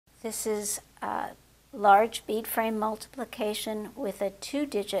This is a large bead frame multiplication with a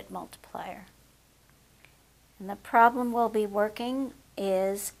 2-digit multiplier. And the problem we'll be working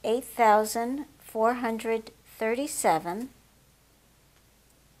is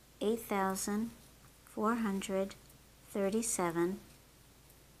 8,437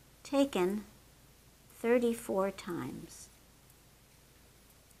 taken 34 times.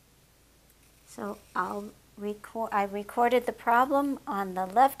 So I recorded the problem on the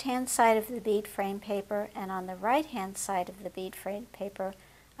left-hand side of the bead frame paper, and on the right-hand side of the bead frame paper,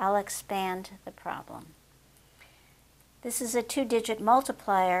 I'll expand the problem. This is a 2-digit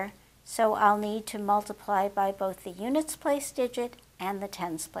multiplier, so I'll need to multiply by both the units place digit and the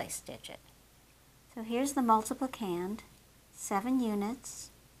tens place digit. So here's the multiplicand: 7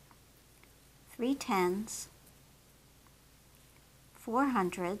 units, 3 tens, 4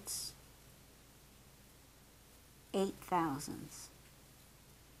 hundreds, 8 thousands.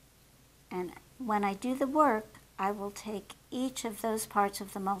 And when I do the work, I will take each of those parts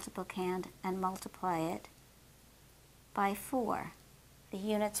of the multiplicand and multiply it by 4, the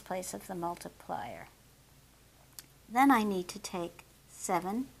units place of the multiplier. Then I need to take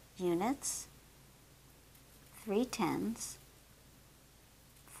 7 units, 3 tens,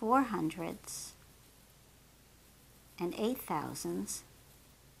 4 hundreds, and 8 thousands,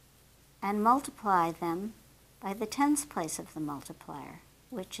 and multiply them by the tens place of the multiplier,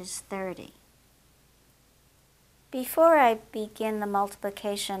 which is 30. Before I begin the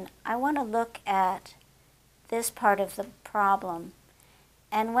multiplication, I want to look at this part of the problem.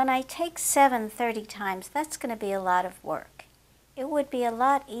 And when I take 7 30 times, that's going to be a lot of work. It would be a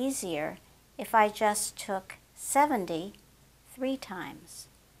lot easier if I just took 70 3 times.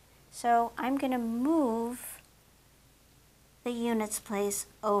 So I'm going to move the units place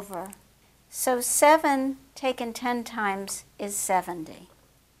over. So 7 taken 10 times is 70.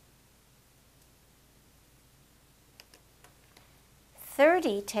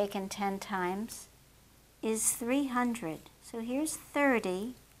 30 taken 10 times is 300. So here's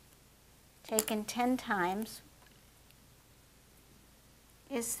 30 taken 10 times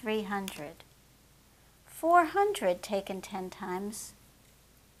is 300. 400 taken 10 times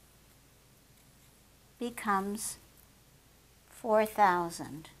becomes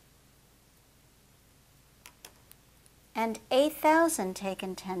 4,000. And 8,000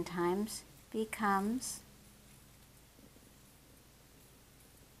 taken 10 times becomes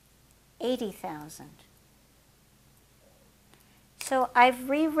 80,000. So I've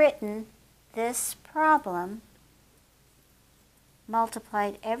rewritten this problem,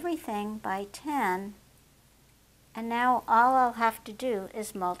 multiplied everything by 10, and now all I'll have to do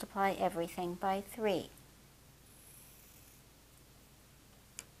is multiply everything by 3.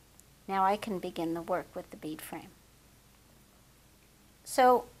 Now I can begin the work with the bead frame.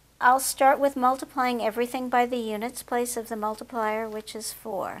 So I'll start with multiplying everything by the units place of the multiplier, which is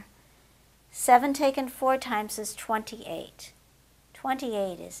 4. 7 taken 4 times is 28.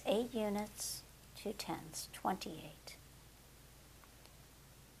 28 is 8 units, 2 tens, 28.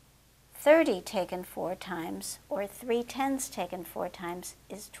 30 taken 4 times, or 3 tens taken 4 times,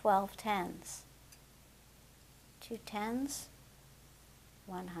 is 12 tens. 2 tens,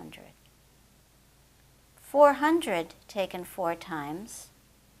 100. 400 taken 4 times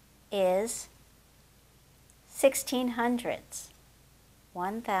is 16 hundreds.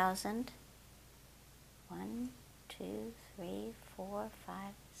 1,000, 1, 2, 3, 4, 5,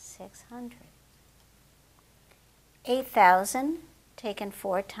 600. 8,000 taken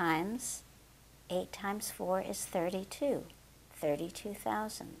 4 times, 8 times 4 is 32. 32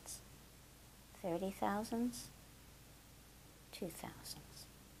 thousands. 30 thousands, 2 thousands.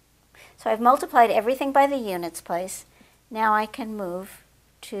 So I've multiplied everything by the units place. Now I can move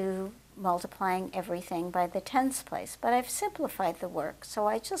to multiplying everything by the tens place. But I've simplified the work, so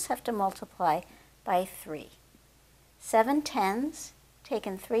I just have to multiply by 3. 7 tens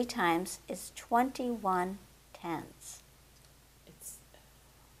taken 3 times is 21 tens.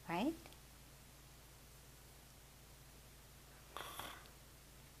 Right?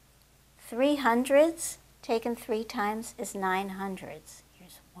 Three hundreds taken 3 times is 9 hundreds.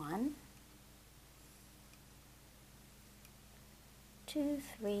 Here's 1, 2,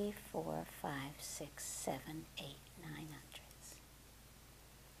 3, 4, 5, 6, 7, 8, 9 hundreds.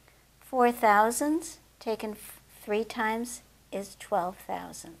 4 thousands taken 3 times is 12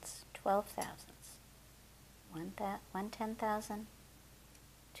 thousands. 12 thousands. 1 10,000,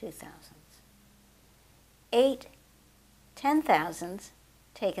 2 thousands. 8 10,000s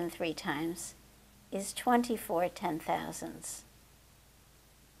taken 3 times is 24 10,000s.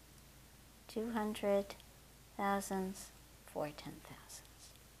 200 thousands, 4 10,000s.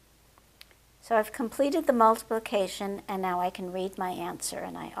 So I've completed the multiplication, and now I can read my answer,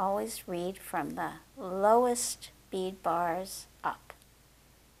 and I always read from the lowest bead bars up.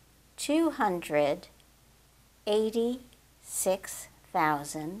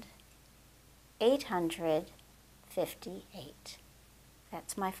 286,858.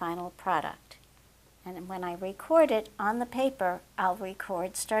 That's my final product. And when I record it on the paper, I'll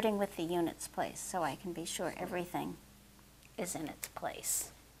record starting with the units place so I can be sure everything is in its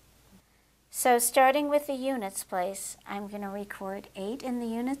place. So starting with the units place, I'm going to record 8 in the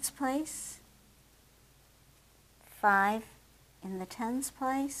units place, 5 in the tens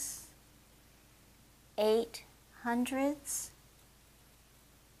place, 8 hundreds,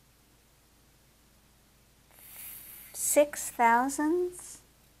 6 thousands,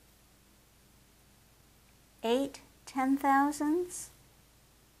 8 10,000s,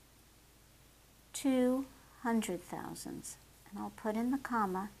 2 100,000s. And I'll put in the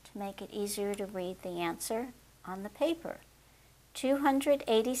comma to make it easier to read the answer on the paper.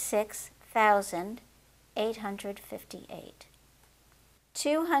 286,858.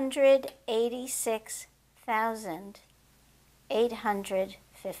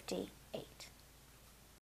 286,858.